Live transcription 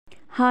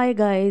Hi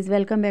guys,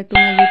 welcome back to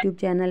my YouTube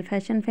channel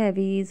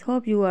FashionFavies.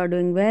 Hope you are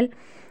doing well.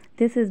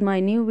 This is my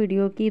new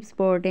video. Keep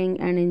supporting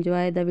and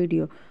enjoy the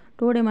video.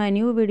 Today my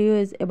new video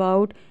is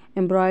about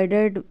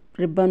embroidered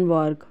ribbon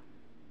work.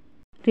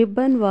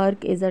 Ribbon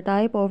work is a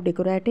type of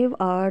decorative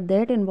art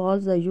that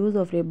involves the use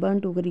of ribbon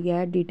to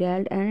create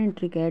detailed and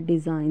intricate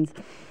designs.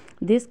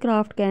 This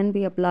craft can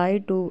be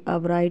applied to a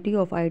variety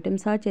of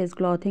items such as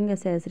clothing,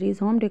 accessories,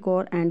 home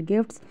decor, and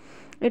gifts.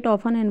 It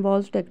often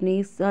involves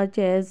techniques such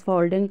as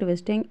folding,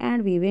 twisting,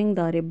 and weaving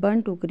the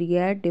ribbon to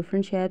create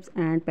different shapes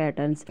and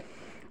patterns.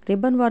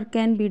 Ribbon work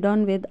can be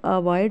done with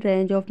a wide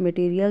range of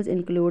materials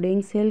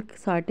including silk,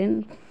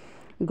 satin,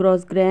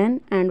 grosgrain,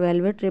 and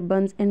velvet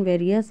ribbons in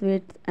various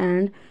widths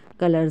and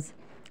colors.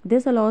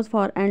 This allows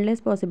for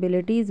endless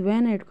possibilities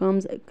when it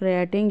comes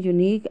creating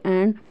unique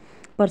and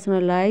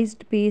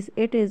personalized piece.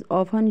 It is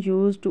often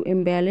used to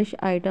embellish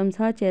items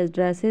such as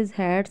dresses,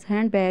 hats,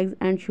 handbags,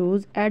 and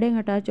shoes, adding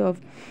a touch of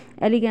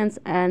elegance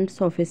and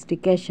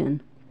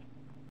sophistication.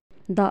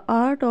 The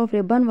art of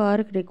ribbon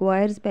work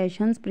requires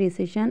patience,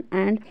 precision,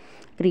 and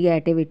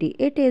creativity.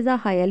 It is a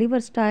highly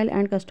versatile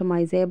and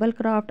customizable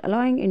craft,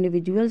 allowing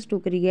individuals to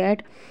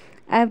create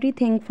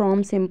everything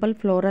from simple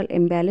floral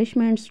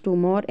embellishments to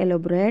more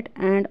elaborate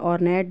and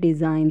ornate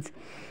designs.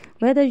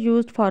 Whether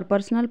used for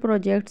personal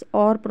projects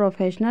or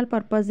professional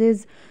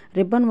purposes,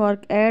 ribbon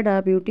work adds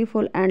a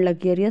beautiful and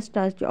luxurious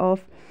touch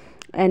of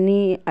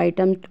any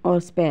item or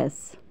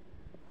space.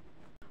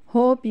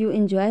 Hope you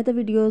enjoy the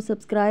video.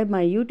 Subscribe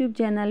my YouTube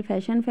channel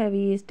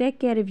FashionFavies. Take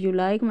care. If you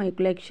like my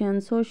collection,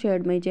 so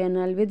share my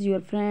channel with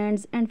your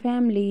friends and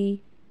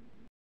family.